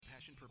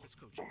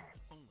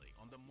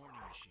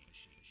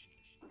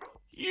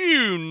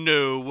You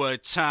know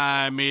what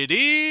time it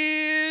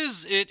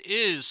is. It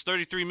is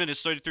 33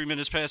 minutes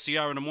past the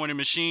hour in the morning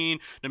machine.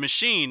 The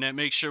machine that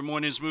makes your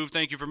mornings move.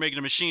 Thank you for making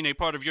the machine a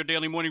part of your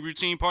daily morning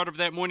routine. Part of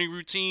that morning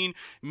routine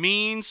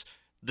means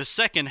the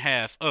second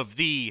half of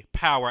the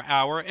Power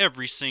Hour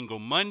every single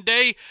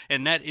Monday,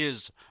 and that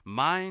is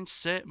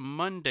Mindset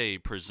Monday,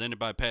 presented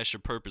by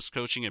Passion Purpose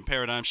Coaching and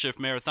Paradigm Shift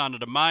Marathon of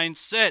the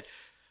Mindset.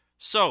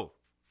 So,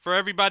 for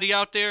everybody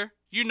out there,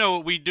 you know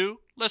what we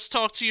do. Let's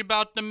talk to you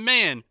about the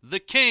man, the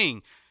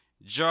king,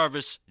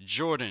 Jarvis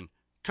Jordan,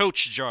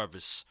 Coach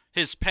Jarvis.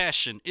 His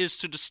passion is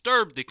to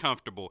disturb the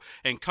comfortable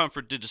and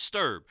comfort the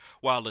disturbed,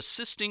 while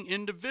assisting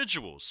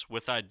individuals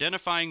with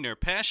identifying their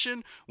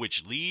passion,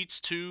 which leads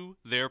to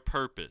their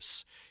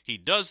purpose. He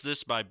does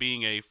this by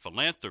being a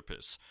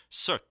philanthropist,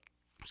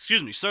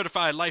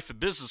 certified life and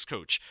business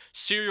coach,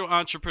 serial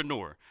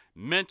entrepreneur,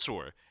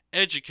 mentor,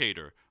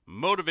 educator,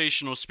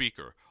 motivational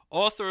speaker,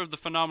 author of the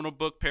phenomenal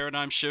book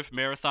Paradigm Shift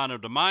Marathon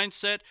of the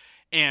Mindset,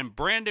 and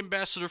brand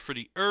ambassador for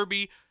the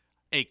Irby,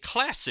 a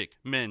classic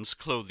men's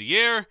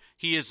clothier.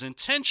 He is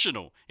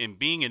intentional in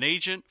being an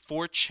agent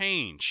for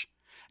change.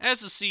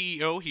 As the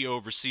CEO, he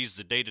oversees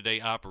the day-to-day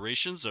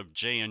operations of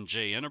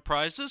J&J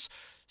Enterprises,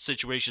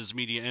 Situations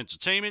Media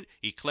Entertainment,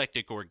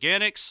 Eclectic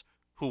Organics,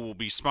 who will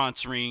be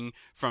sponsoring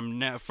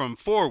from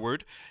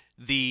forward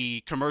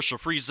the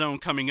commercial-free zone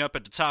coming up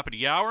at the top of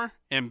the hour,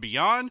 and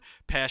beyond,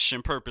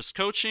 Passion Purpose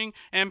Coaching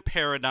and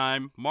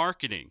Paradigm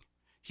Marketing.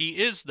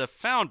 He is the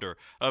founder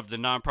of the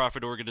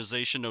nonprofit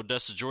organization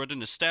Odessa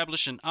Jordan,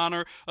 established in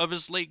honor of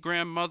his late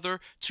grandmother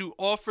to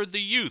offer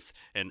the youth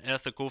an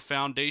ethical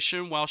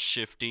foundation while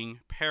shifting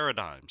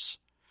paradigms.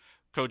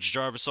 Coach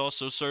Jarvis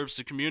also serves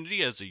the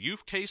community as a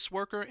youth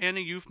caseworker and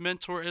a youth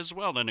mentor as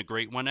well, and a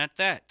great one at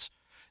that.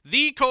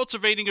 The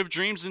cultivating of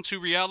dreams into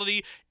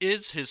reality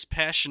is his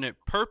passionate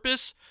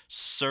purpose,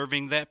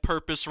 serving that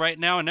purpose right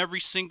now and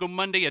every single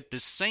Monday at the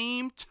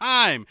same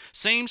time,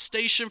 same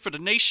station for the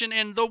nation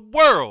and the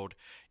world.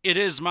 It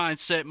is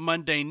Mindset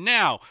Monday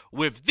now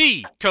with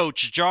the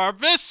Coach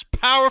Jarvis.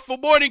 Powerful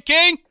morning,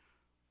 King.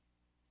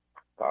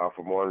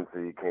 Powerful morning to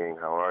you, King.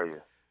 How are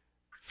you?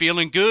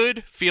 Feeling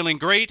good, feeling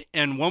great,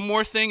 and one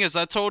more thing, as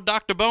I told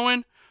Dr.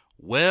 Bowen,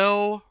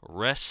 well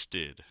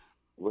rested.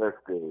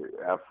 Rested,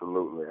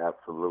 absolutely. I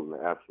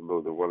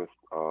want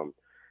to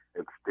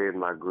extend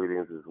my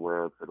greetings as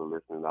well to the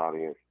listening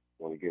audience.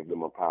 I want to give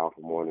them a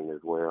powerful morning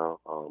as well.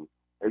 And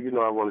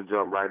I want to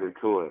jump right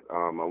into it.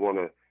 I want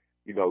to,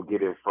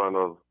 get in front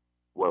of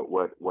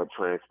what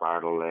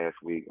transpired on last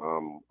week.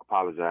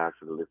 Apologize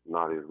to the listening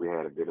audience. We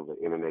had a bit of an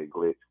internet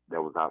glitch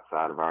that was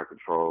outside of our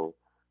control,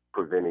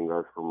 preventing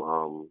us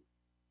from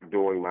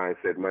doing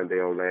Mindset Monday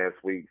on last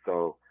week.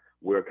 So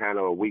we're kind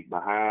of a week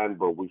behind,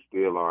 but we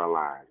still are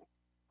alive.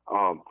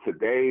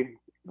 Today,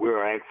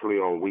 we're actually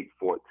on week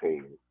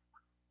 14.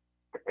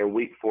 In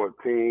week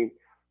 14,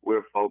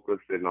 we're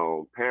focusing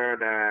on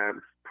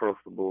paradigms,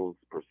 principles,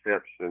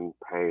 perception,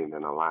 pain,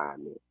 and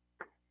alignment.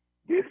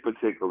 This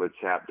particular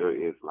chapter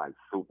is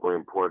super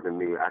important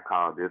to me. I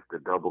call this the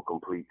double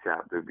complete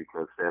chapter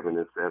because 7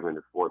 and 7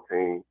 is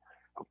 14.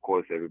 Of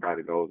course,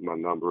 everybody knows my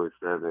number is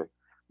 7.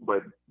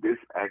 But this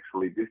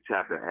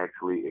chapter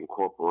actually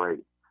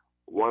incorporates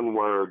one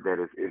word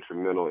that is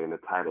instrumental in the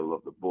title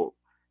of the book.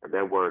 And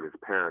that word is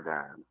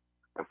paradigm.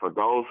 And for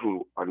those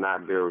who are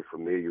not very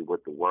familiar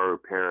with the word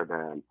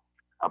paradigm,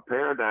 a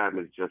paradigm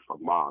is just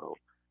a model.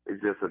 It's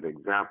just an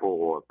example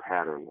or a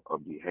pattern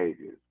of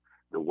behaviors,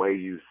 the way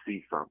you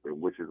see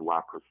something, which is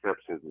why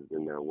perceptions is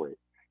in their way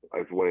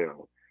as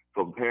well.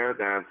 So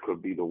paradigms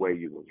could be the way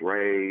you was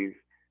raised,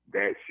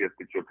 that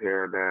shifted your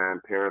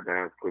paradigm.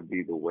 Paradigms could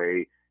be the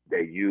way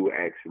that you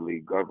actually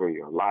govern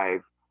your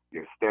life,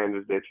 your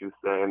standards that you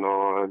stand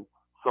on,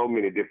 so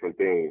many different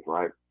things,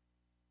 right?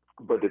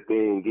 But the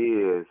thing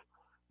is,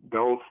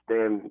 don't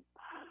stand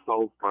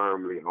so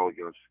firmly on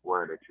your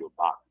square that you're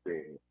boxed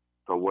in.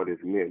 So what is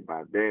meant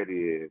by that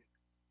is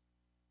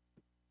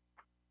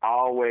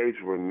always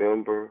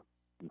remember,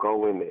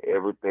 go into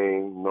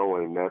everything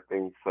knowing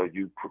nothing so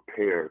you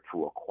prepare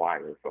to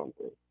acquire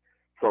something.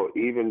 So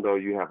even though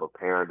you have a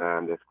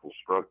paradigm that's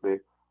constructed,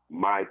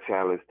 my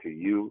challenge to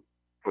you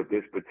for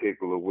this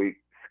particular week,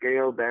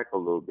 scale back a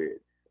little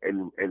bit.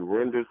 And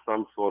render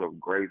some sort of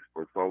grace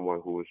for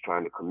someone who is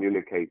trying to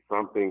communicate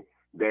something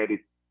that is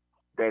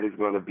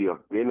going to be of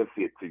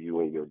benefit to you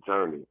in your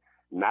journey.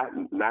 Not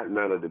none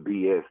of the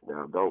BS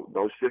now.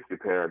 Don't shift your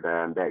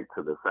paradigm back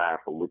to the side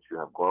from which you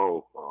have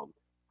grown from.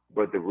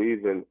 But the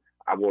reason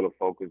I want to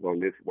focus on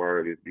this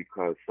word is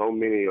because so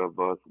many of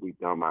us, we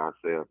dumb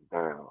ourselves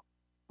down.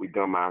 We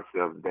dumb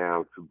ourselves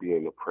down to be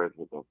in the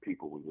presence of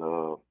people we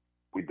love.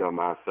 We dumb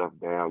ourselves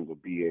down to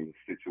be in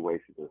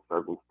situations and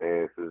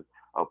circumstances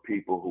of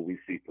people who we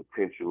see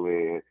potential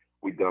in.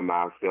 We dumb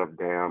ourselves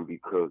down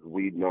because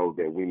we know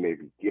that we may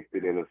be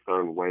gifted in a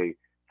certain way.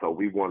 So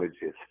we want to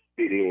just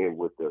fit in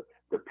with the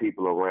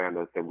people around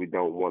us, and we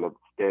don't want to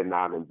stand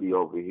out and be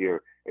over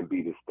here and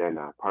be the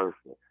standout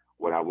person.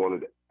 What I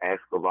wanted to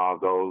ask of all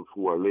those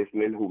who are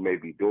listening, who may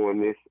be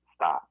doing this,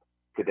 stop.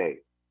 today.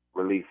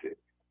 Release it.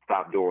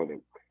 Stop doing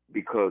it.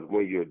 Because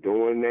when you're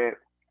doing that,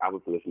 I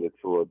was listening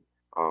to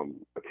a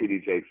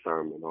TD Jakes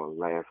sermon on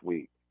last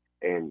week,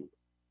 and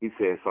he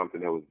said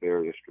something that was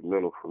very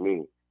instrumental for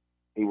me.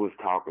 He was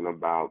talking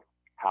about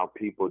how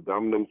people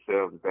dumb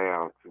themselves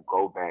down to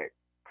go back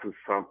to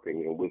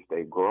something in which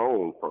they've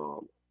grown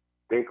from.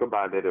 Think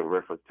about that in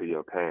reference to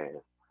your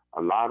past.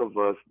 A lot of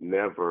us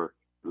never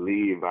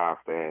leave our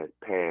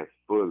past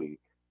fully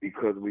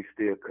because we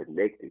still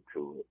connected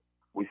to it.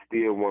 We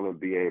still want to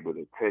be able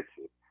to touch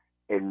it.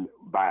 And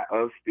by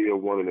us still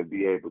wanting to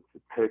be able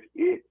to touch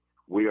it,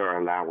 we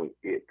are allowing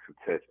it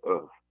to touch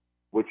us,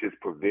 which is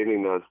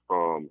preventing us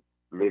from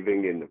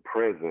living in the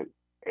present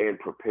and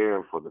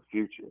preparing for the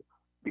future.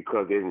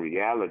 Because in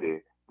reality,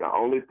 the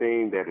only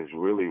thing that is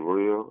really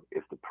real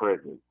is the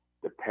present.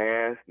 The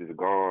past is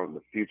gone.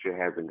 The future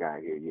hasn't got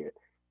here yet.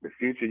 The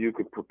future you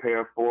can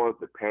prepare for,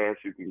 the past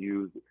you can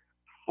use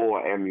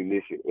for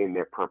ammunition in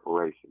that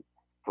preparation.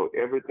 So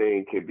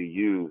everything can be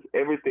used.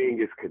 Everything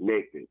is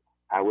connected.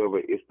 However,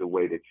 it's the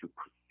way that you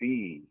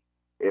perceive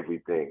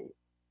everything.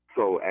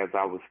 So as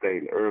I was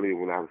stating earlier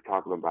when I was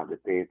talking about the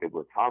things that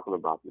we're talking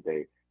about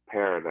today,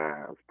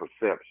 paradigms,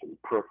 perception,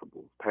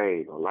 principles,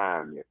 pain,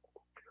 alignment.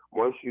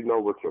 Once you know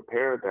what your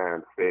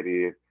paradigm set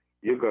is,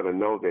 you're going to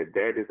know that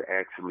that is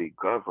actually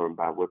governed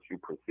by what you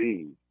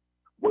perceive,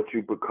 what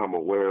you become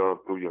aware of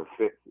through your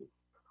senses,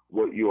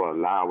 what you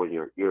allow in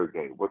your ear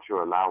gate, what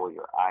you allow in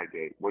your eye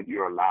gate, what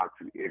you're allowed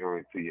to enter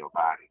into your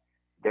body.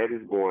 That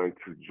is going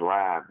to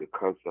drive the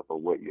concept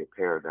of what your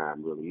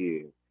paradigm really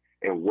is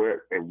and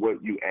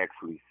what you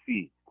actually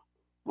see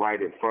right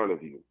in front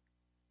of you.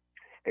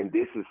 And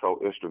this is so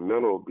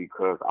instrumental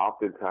because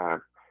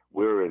oftentimes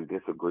we're in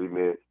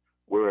disagreements,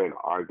 we're in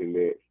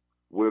arguments,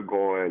 we're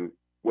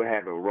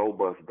having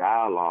robust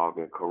dialogue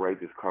and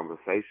courageous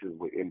conversations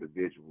with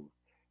individuals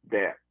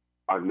that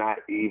are not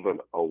even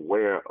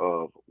aware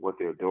of what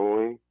they're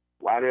doing,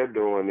 why they're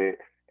doing it,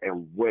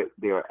 and what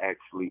they're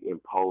actually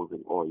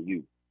imposing on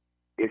you.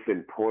 It's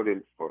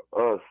important for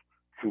us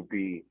to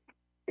be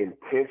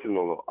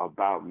intentional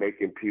about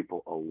making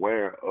people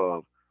aware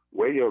of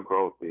where your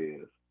growth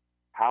is,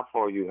 how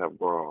far you have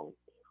grown,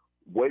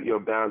 what your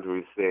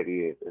boundary set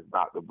is, as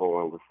Dr.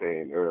 Bowen was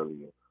saying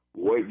earlier,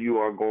 what you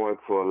are going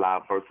to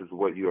allow versus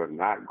what you are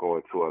not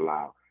going to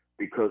allow.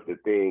 Because the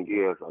thing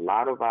is, a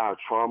lot of our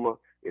trauma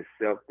is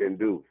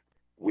self-induced.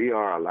 We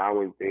are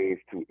allowing things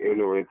to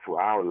enter into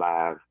our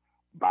lives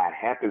by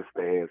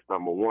happenstance,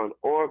 number one,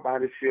 or by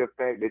the sheer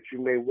fact that you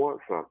may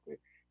want something.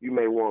 You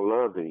may want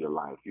love in your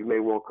life. You may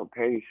want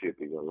companionship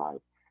in your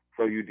life.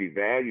 So you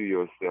devalue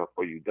yourself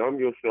or you dumb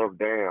yourself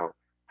down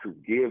to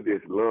give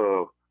this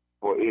love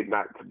for it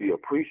not to be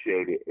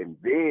appreciated. And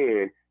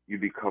then you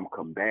become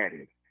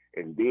combative.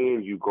 And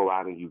then you go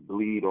out and you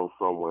bleed on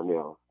someone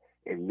else.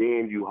 And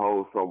then you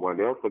hold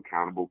someone else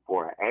accountable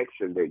for an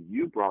action that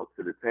you brought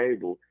to the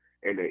table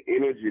and the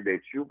energy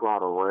that you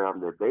brought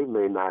around that they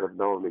may not have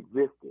known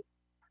existed.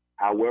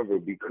 However,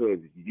 because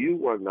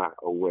you are not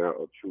aware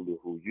of truly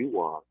who you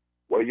are,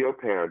 what your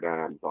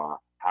paradigms are,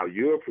 how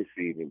you're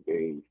perceiving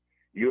things,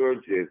 you're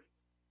just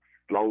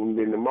floating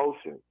in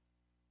emotion.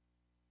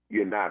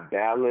 You're not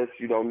balanced.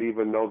 You don't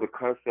even know the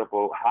concept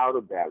of how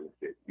to balance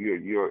it.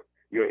 You're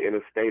in a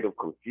state of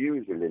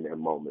confusion in that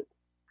moment.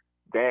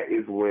 That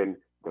is when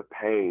the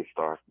pain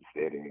starts to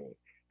set in.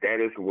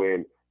 That is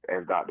when,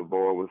 as Dr.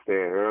 Bowen was saying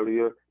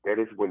earlier, that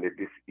is when the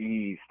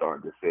dis-ease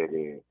starts to set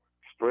in.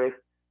 Stress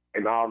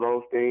and all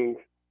those things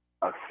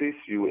assist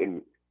you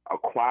in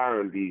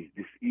acquiring these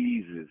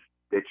dis-eases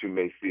that you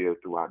may feel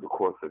throughout the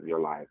course of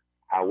your life.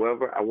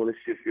 However, I want to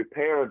shift your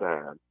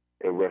paradigm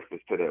in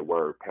reference to that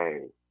word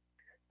pain.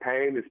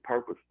 Pain is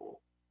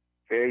purposeful.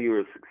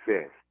 Failure is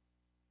success.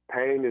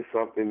 Pain is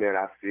something that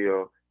I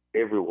feel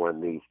everyone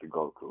needs to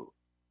go through.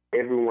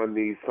 Everyone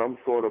needs some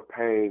sort of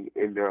pain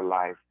in their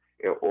life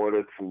in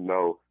order to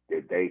know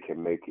that they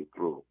can make it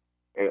through,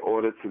 in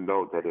order to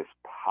know that it's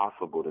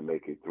possible to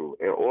make it through,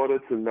 in order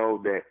to know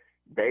that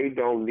they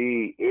don't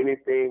need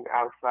anything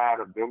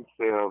outside of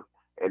themselves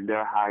and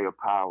their higher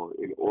power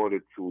in order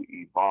to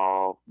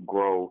evolve,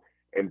 grow,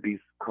 and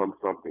become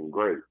something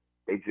great.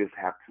 They just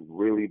have to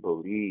really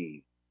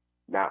believe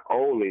not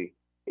only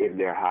in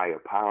their higher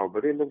power,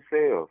 but in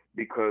themselves.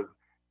 Because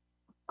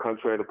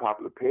contrary to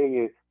popular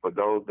opinion, for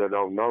those that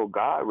don't know,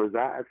 God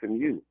resides in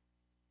you.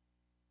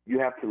 You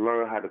have to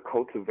learn how to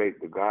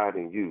cultivate the God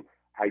in you.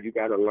 How you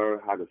got to learn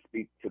how to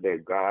speak to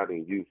that God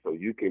in you so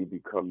you can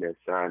become that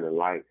shining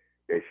light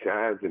that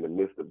shines in the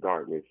midst of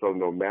darkness. So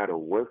no matter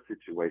what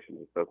situation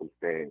or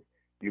circumstance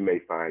you may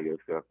find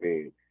yourself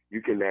in,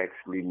 you can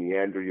actually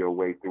meander your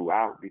way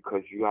throughout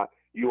because you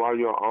are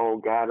your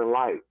own God and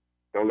light.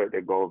 Don't let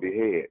that go over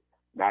your head.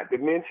 Not to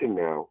mention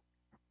now,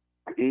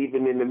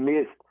 even in the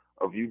midst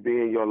of you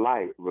being your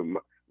light,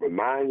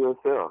 remind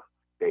yourself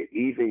that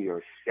even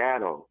your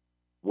shadow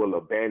will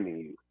abandon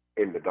you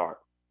in the dark.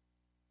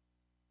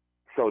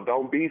 So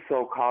don't be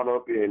so caught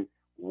up in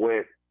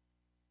what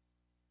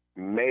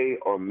may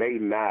or may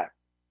not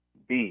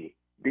be.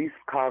 Be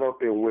caught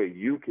up in where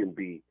you can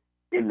be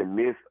in the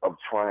midst of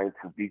trying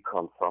to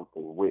become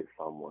something with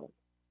someone.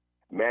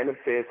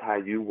 Manifest how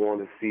you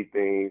want to see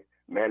things,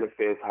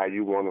 manifest how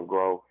you want to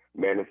grow,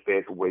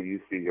 manifest where you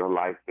see your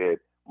life at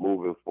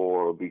moving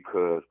forward,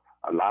 because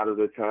a lot of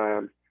the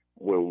times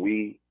when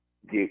we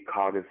get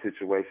caught in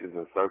situations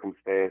and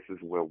circumstances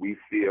where we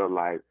feel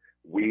like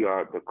we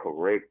are the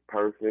correct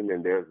person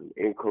and there's an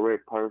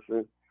incorrect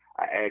person,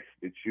 I ask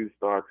that you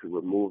start to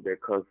remove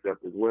that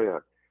concept as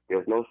well.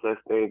 There's no such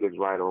thing as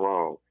right or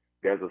wrong.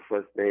 There's a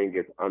such thing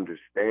as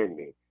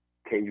understanding.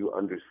 Can you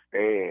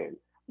understand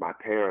my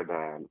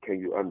paradigm? Can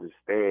you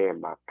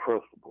understand my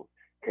principles?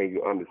 Can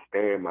you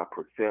understand my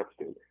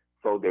perception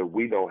so that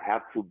we don't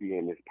have to be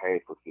in this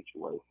painful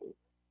situation?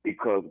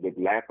 Because with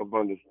lack of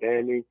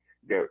understanding,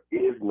 there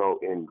is no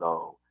end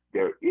goal.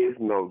 There is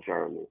no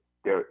journey.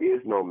 There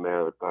is no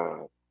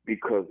marathon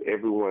because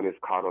everyone is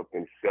caught up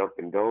in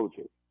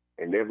self-indulgence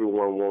and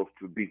everyone wants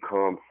to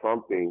become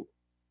something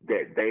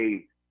that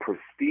they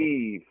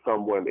perceive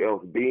someone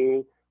else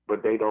being,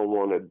 but they don't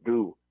want to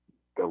do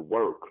the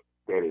work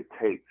that it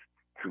takes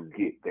to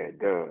get that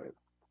done.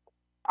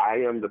 I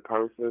am the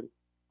person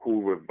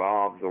who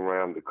revolves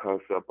around the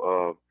concept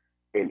of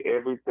in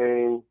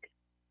everything,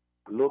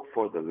 look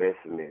for the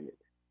lesson in it.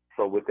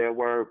 So with that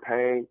word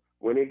pain,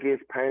 when it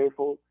gets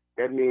painful,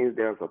 that means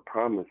there's a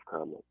promise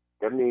coming.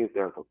 That means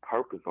there's a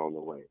purpose on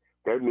the way.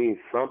 That means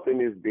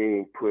something is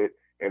being put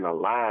in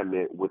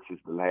alignment, which is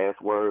the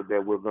last word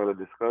that we're going to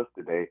discuss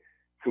today,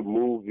 to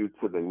move you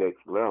to the next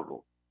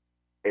level.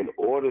 In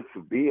order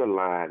to be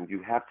aligned,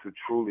 you have to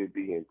truly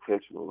be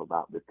intentional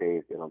about the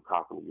things that I'm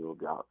talking to you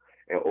about.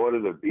 In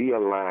order to be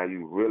aligned,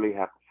 you really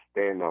have to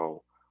stand on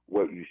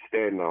what you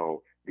stand on,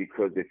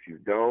 because if you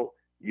don't,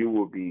 you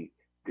will be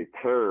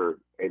deterred,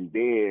 and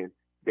then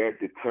that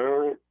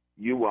deterrent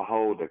you will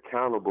hold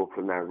accountable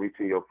for not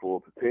reaching your full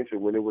potential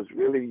when it was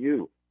really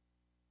you.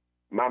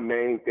 My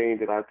main thing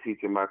that I teach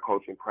in my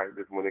coaching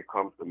practice when it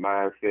comes to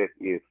mindset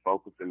is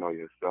focusing on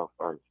yourself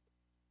first.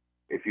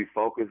 If you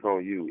focus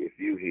on you, if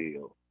you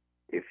heal,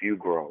 if you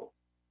grow,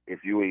 if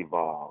you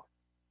evolve,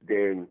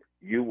 then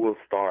you will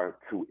start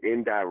to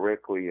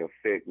indirectly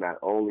affect not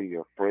only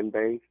your friend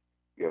base,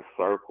 your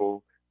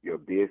circle, your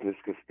business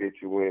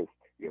constituents,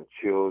 your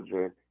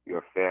children,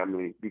 your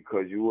family,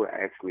 because you will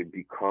actually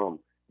become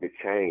the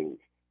change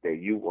that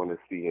you want to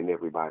see in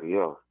everybody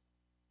else.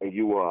 And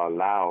you will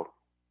allow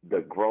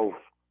the growth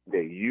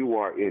that you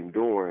are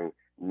enduring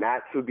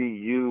not to be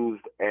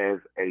used as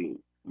a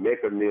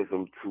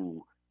mechanism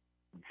to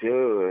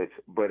judge,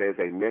 but as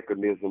a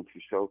mechanism to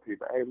show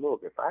people, hey,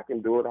 look, if I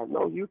can do it, I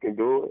know you can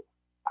do it.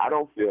 I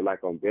don't feel like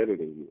I'm better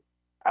than you.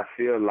 I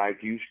feel like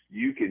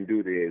you can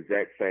do the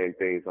exact same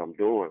things I'm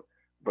doing,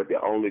 but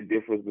the only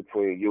difference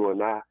between you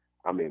and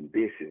I'm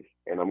ambitious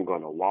and I'm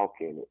gonna walk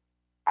in it.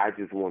 I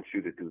just want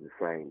you to do the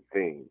same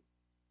thing.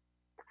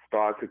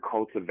 Start to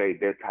cultivate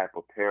that type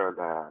of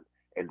paradigm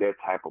and that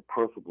type of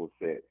principle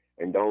set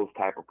and those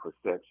type of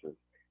perceptions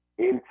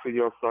into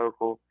your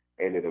circle,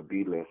 and it'll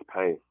be less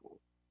painful.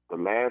 The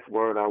last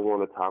word I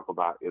want to talk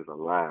about is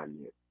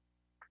alignment.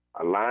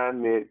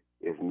 Alignment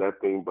is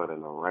nothing but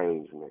an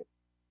arrangement.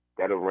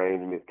 That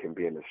arrangement can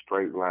be in a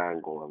straight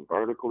line going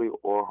vertically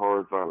or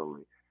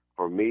horizontally.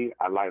 For me,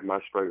 I like my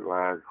straight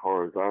lines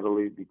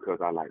horizontally because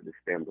I like to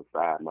stand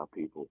beside my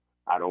people.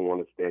 I don't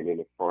want to stand in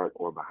the front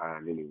or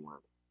behind anyone.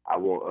 I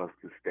want us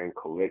to stand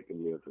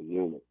collectively as a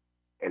unit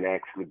and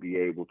actually be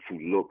able to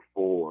look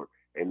forward.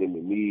 And in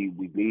the need,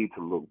 we need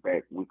to look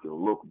back. We can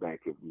look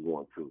back if we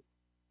want to.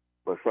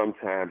 But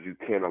sometimes you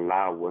can't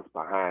allow what's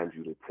behind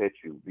you to touch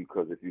you,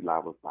 because if you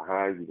allow what's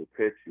behind you to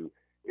touch you,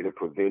 it'll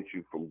prevent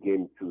you from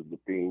getting to the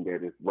thing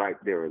that is right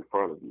there in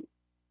front of you.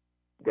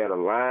 That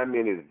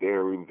alignment is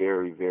very,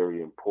 very,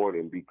 very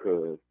important,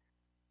 because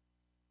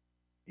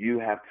you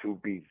have to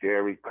be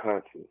very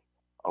conscious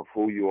of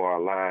who you are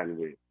aligned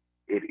with.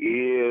 It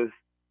is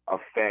a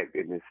fact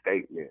in this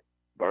statement.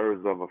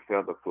 Birds of a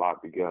feather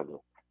flock together.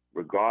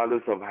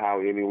 Regardless of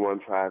how anyone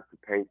tries to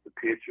paint the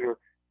picture,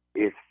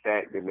 it's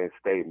fact in that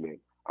statement.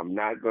 I'm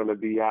not going to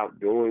be out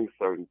doing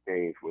certain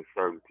things with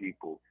certain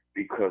people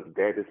because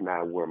that is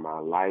not where my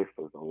life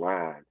is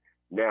aligned.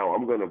 Now,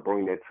 I'm going to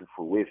bring that to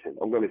fruition.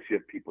 I'm going to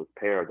shift people's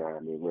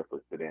paradigm in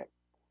reference to that.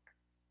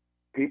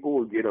 People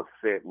will get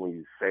upset when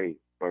you say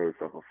birds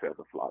of a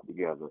feather flock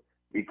together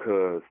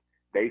because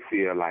they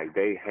feel like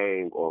they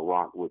hang or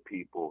rock with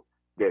people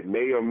that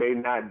may or may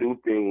not do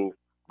things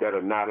that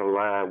are not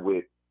aligned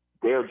with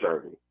their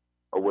journey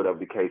or whatever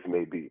the case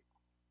may be.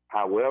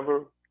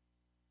 However,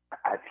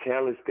 I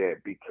challenge that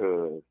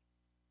because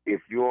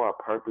if you are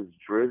purpose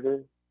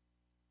driven,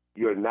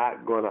 you're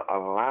not going to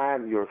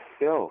align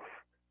yourself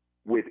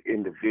with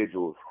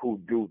individuals who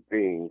do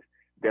things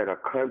that are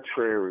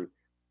contrary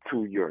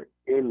to your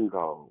end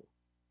goal,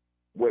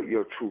 what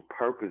your true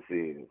purpose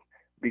is,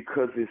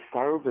 because it's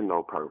serving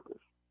no purpose.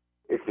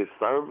 If it's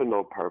serving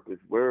no purpose,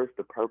 where's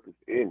the purpose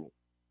in it?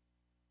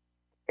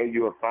 And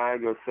you'll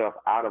find yourself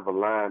out of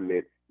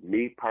alignment.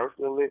 Me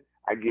personally,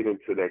 I get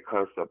into that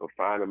concept of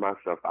finding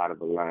myself out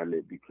of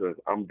alignment because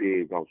I'm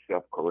big on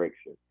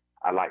self-correction.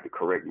 I like to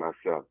correct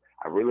myself.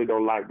 I really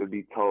don't like to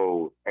be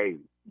told, hey,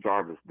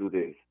 Jarvis, do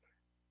this.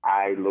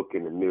 I look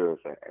in the mirror and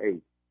say, hey,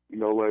 you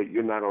know what?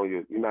 You're not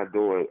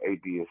doing A,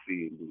 B, and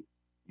C and D.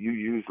 You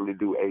usually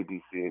do A,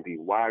 B, C, and D.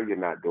 Why are you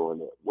not doing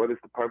that? What is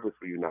the purpose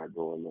for you not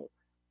doing that?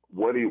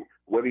 What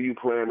do you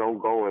plan on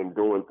going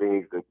doing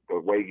things the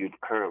way you're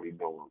currently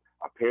doing?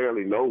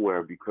 Apparently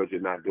nowhere, because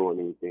you're not doing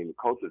anything to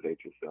cultivate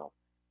yourself.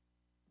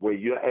 When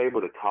you're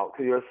able to talk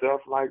to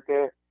yourself like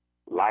that,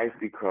 life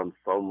becomes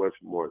so much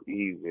more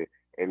easy,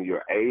 and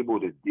you're able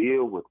to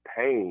deal with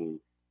pain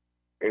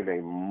in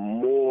a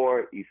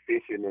more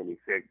efficient and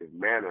effective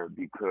manner,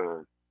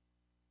 because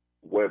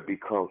what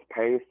becomes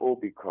painful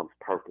becomes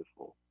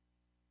purposeful.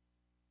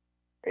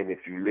 And if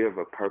you live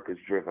a purpose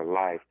driven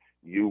life,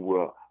 you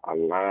will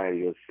align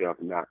yourself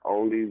not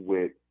only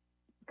with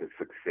the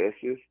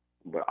successes,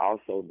 but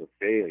also the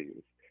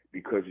failures,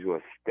 because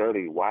you'll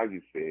study why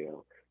you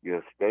fail.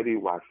 You'll study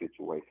why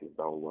situations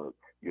don't work.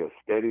 You'll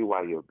study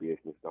why your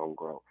business don't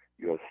grow.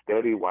 You'll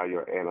study why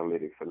your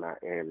analytics are not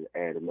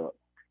adding up.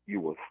 You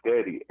will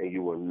study, and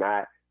you will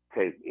not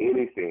take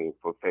anything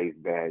for face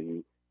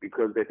value,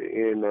 because at the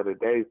end of the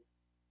day,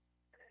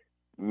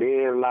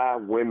 men lie,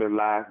 women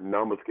lie,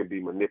 numbers can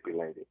be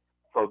manipulated.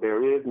 So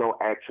there is no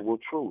actual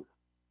truth.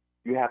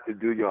 You have to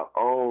do your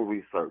own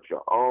research,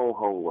 your own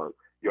homework,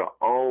 your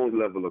own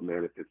level of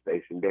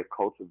manifestation that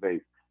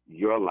cultivates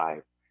your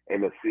life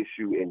and assists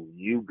you in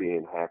you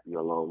being happy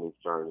along this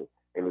journey,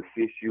 and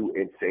assists you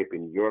in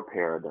shaping your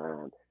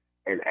paradigm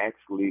and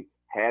actually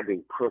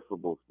having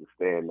principles to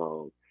stand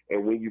on.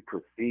 And when you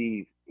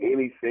perceive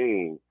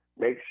anything,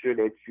 make sure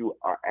that you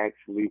are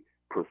actually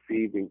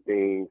perceiving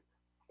things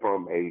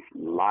from a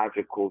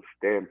logical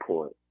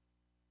standpoint.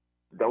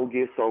 Don't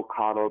get so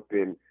caught up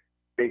in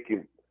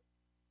thinking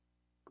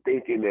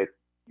that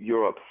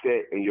you're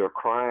upset and you're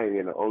crying,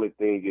 and the only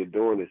thing you're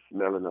doing is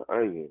smelling the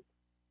onion.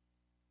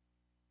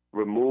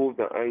 Remove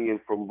the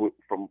onion from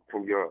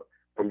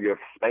your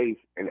space,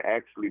 and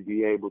actually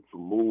be able to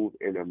move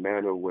in a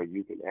manner where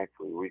you can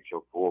actually reach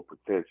your full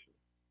potential.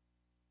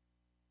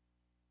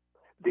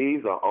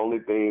 These are only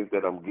things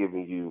that I'm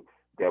giving you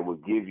that will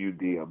give you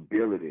the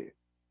ability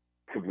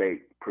to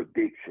make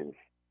predictions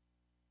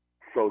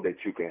so that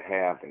you can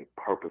have a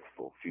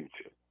purposeful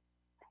future.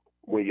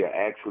 When you're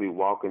actually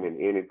walking in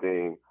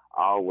anything,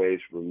 always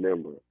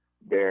remember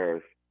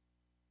there's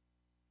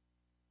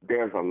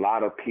a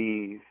lot of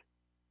P's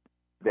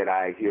that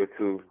I adhere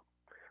to.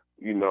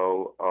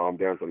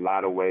 There's a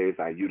lot of ways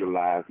I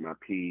utilize my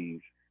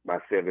P's, my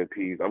 7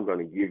 P's. I'm going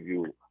to give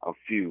you a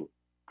few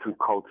to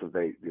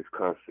cultivate this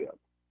concept.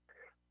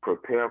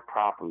 Prepare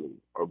properly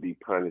or be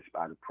punished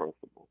by the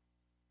principle.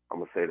 I'm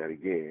going to say that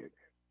again.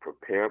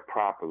 Prepare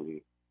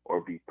properly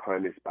or be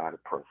punished by the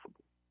principle.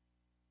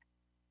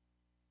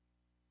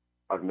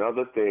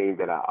 Another thing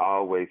that I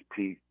always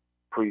preach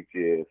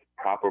is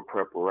proper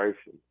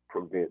preparation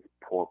prevents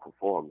poor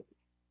performance.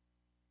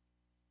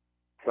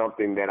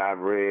 Something that I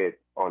read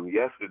on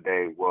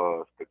yesterday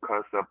was the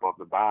concept of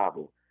the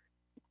Bible.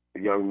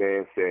 The young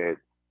man said,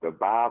 the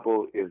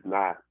Bible is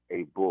not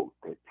a book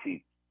that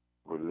teaches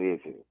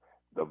religion.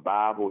 The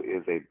Bible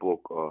is a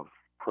book of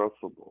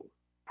principles,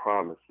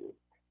 promises,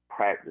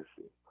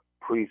 practices,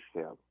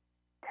 precepts,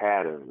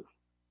 patterns,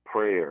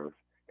 prayers,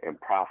 and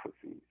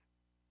prophecies.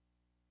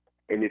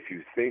 And if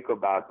you think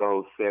about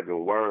those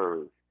 7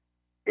 words,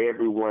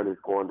 everyone is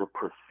going to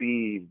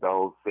perceive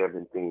those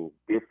 7 things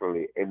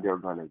differently, and they're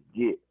going to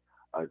get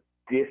a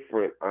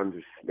different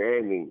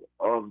understanding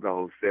of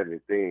those 7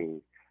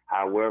 things.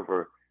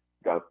 However,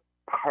 the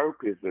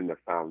purpose and the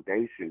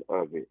foundation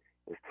of it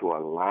is to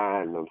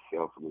align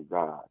themselves with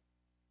God.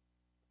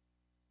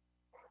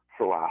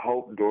 So I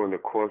hope during the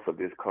course of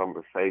this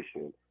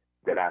conversation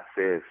that I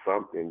said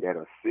something that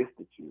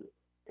assisted you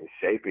in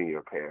shaping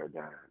your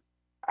paradigm.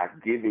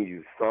 I've given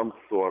you some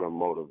sort of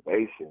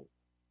motivation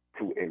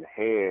to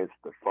enhance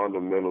the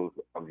fundamentals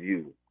of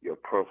you, your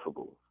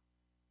principles,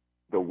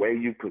 the way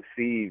you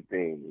perceive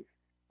things.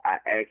 I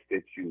ask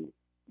that you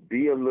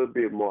be a little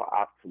bit more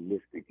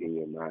optimistic in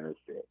your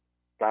mindset.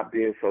 Stop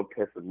being so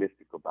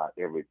pessimistic about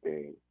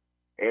everything.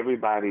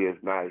 Everybody is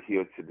not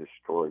here to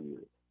destroy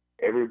you.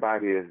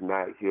 Everybody is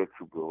not here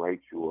to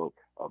berate you up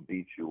or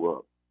beat you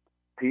up.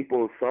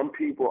 Some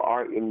people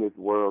are in this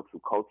world to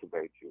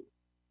cultivate you,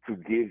 to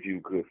give you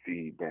good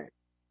feedback.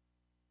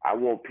 I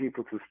want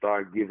people to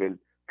start giving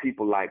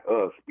people like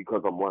us,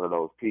 because I'm one of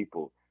those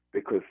people,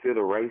 the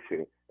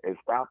consideration, and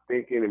stop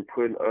thinking and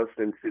putting us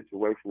in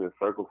situations and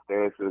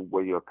circumstances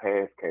where your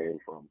past came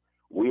from.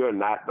 We are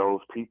not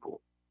those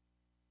people.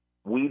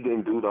 We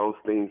didn't do those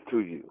things to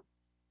you.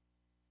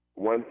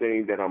 One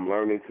thing that I'm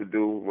learning to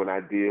do when I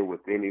deal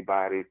with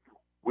anybody,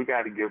 we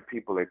got to give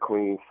people a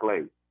clean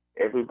slate.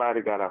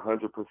 Everybody got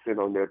 100%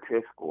 on their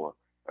test score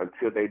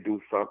until they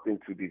do something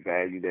to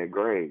devalue their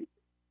grade.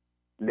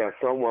 Now,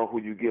 someone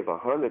who you give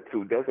 100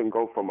 to doesn't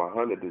go from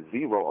 100 to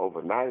 0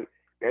 overnight.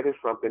 That is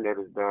something that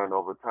is done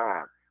over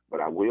time.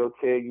 But I will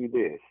tell you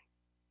this,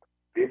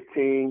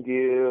 15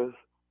 years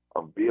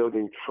of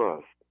building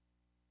trust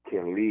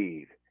can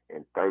leave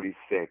in 30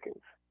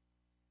 seconds.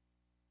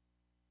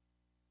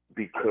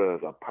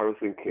 because a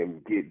person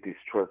can get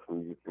distrust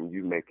from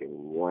you making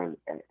one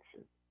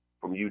action,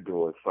 from you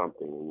doing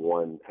something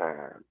one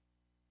time.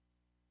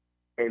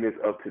 And it's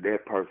up to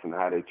that person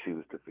how they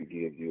choose to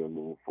forgive you and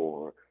move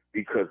forward.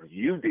 Because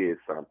you did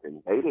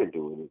something. They didn't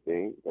do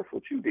anything. That's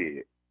what you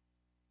did.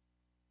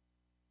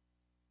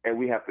 And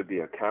we have to be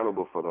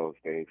accountable for those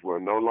things. We're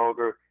no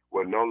longer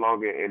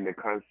in the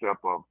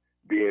concept of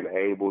being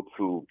able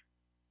to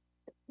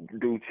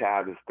do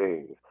childish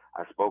things.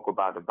 I spoke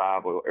about the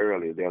Bible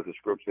earlier. There's a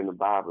scripture in the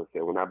Bible that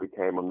said, when I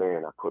became a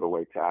man, I put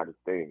away childish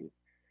things.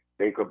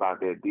 Think about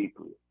that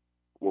deeply.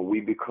 When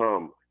we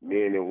become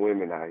men and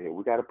women out here,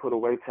 we got to put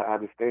away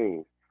childish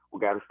things.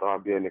 We got to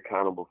start being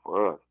accountable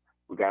for us.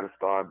 We got to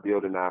start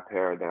building our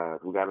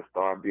paradigms. We got to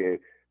start being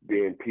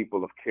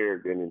people of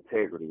character and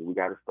integrity. We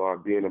got to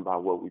start being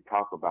about what we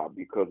talk about,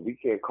 because we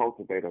can't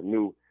cultivate a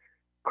new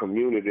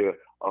community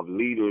of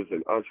leaders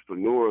and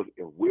entrepreneurs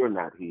if we're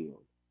not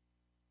healed.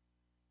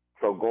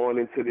 So going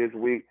into this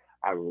week,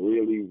 I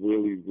really,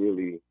 really,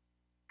 really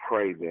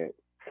pray that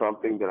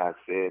something that I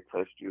said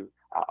touched you.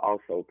 I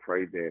also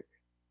pray that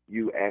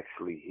you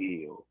actually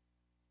heal,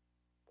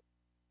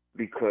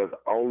 because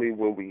only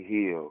when we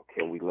heal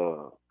can we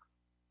love.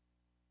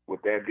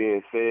 With that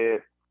being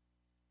said,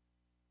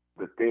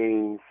 the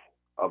things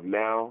of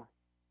now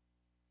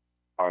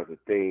are the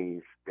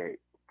things that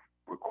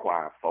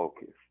require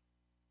focus.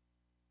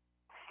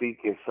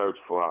 Seek and search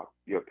for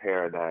your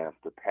paradigms,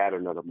 the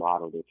pattern of the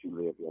model that you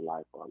live your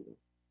life under.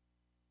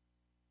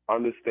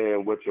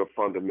 Understand what your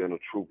fundamental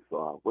truths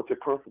are, what your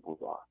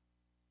principles are.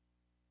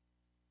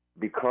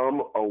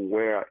 Become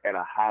aware at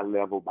a high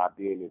level by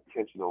being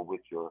intentional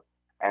with your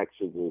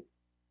actual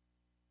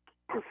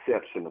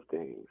perception of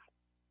things.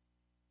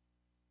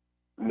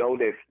 Know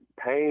that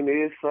pain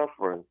is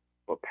suffering,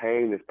 but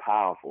pain is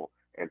powerful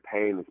and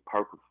pain is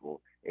purposeful.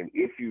 And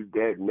if you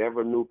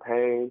never knew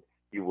pain,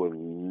 you will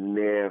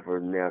never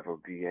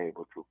be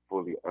able to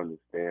fully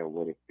understand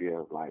what it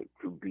feels like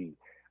to be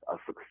a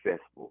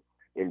successful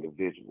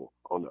individual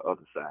on the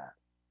other side.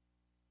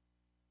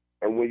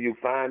 And when you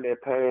find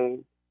that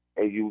pain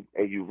and you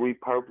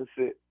repurpose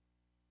it,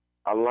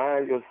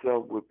 align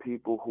yourself with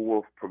people who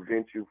will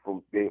prevent you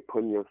from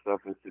putting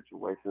yourself in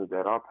situations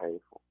that are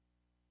painful.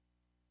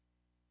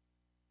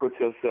 Put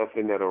yourself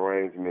in that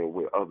arrangement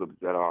with others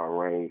that are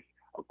arranged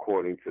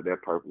according to their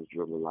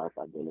purpose-driven life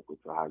identical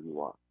to how you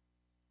are.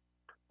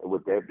 And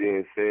with that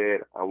being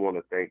said, I want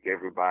to thank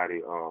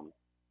everybody for,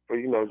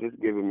 just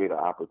giving me the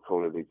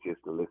opportunity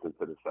just to listen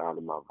to the sound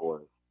of my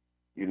voice.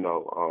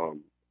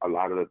 A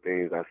lot of the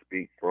things I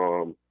speak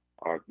from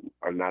are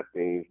not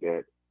things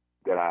that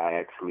I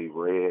actually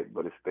read,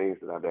 but it's things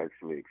that I've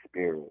actually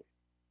experienced.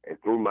 And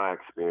through my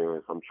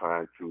experience, I'm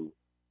trying to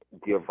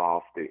give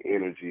off the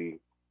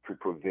energy to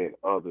prevent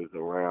others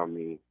around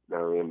me that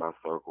are in my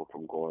circle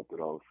from going through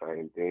those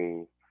same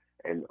things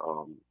and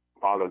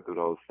falling through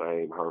those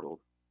same hurdles.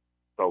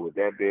 So with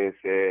that being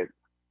said,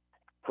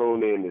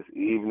 tune in this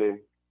evening.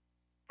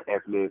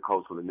 As me and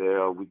Coach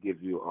Linnell, we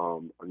give you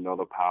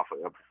another powerful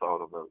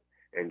episode of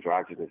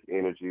androgynous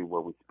energy,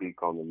 where we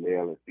speak on the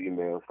male and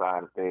female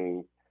side of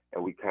things,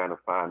 and we kind of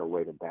find a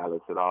way to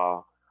balance it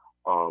all.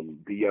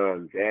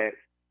 Beyond that,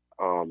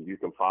 you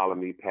can follow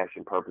me,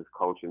 Passion Purpose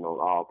Coaching, on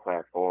all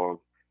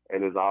platforms.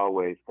 And as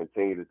always,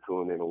 continue to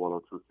tune in to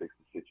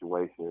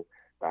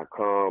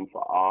 10260situation.com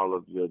for all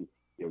of your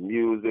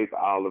music,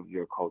 all of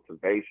your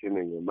cultivation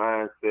and your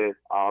mindset,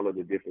 all of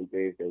the different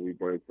things that we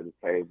bring to the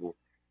table,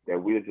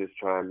 that we're just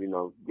trying,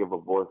 give a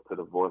voice to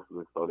the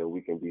voiceless so that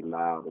we can be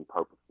loud and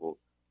purposeful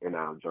in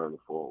our journey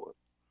forward.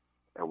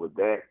 And with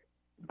that,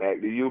 back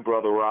to you,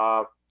 Brother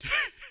Rob.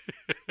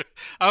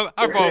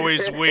 I've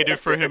always waited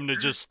for him to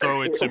just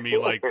throw it to me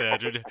like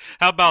that.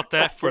 How about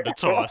that for the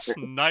toss?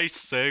 Nice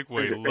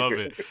segue. Love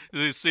it.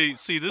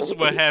 See, this is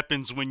what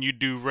happens when you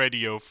do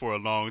radio for a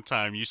long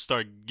time. You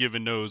start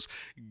giving those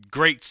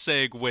great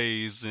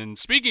segues. And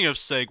speaking of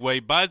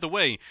segue, by the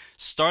way,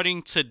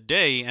 starting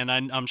today, and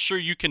I'm sure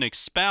you can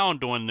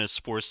expound on this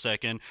for a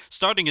second,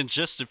 starting in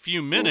just a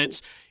few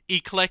minutes,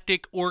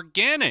 Eclectic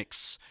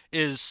Organics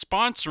is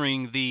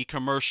sponsoring the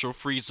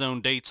commercial-free zone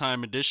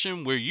daytime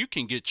edition, where you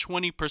can get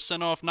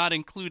 20% off, not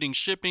including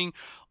shipping,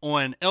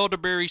 on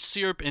elderberry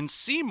syrup and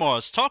sea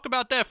moss. Talk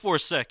about that for a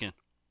second.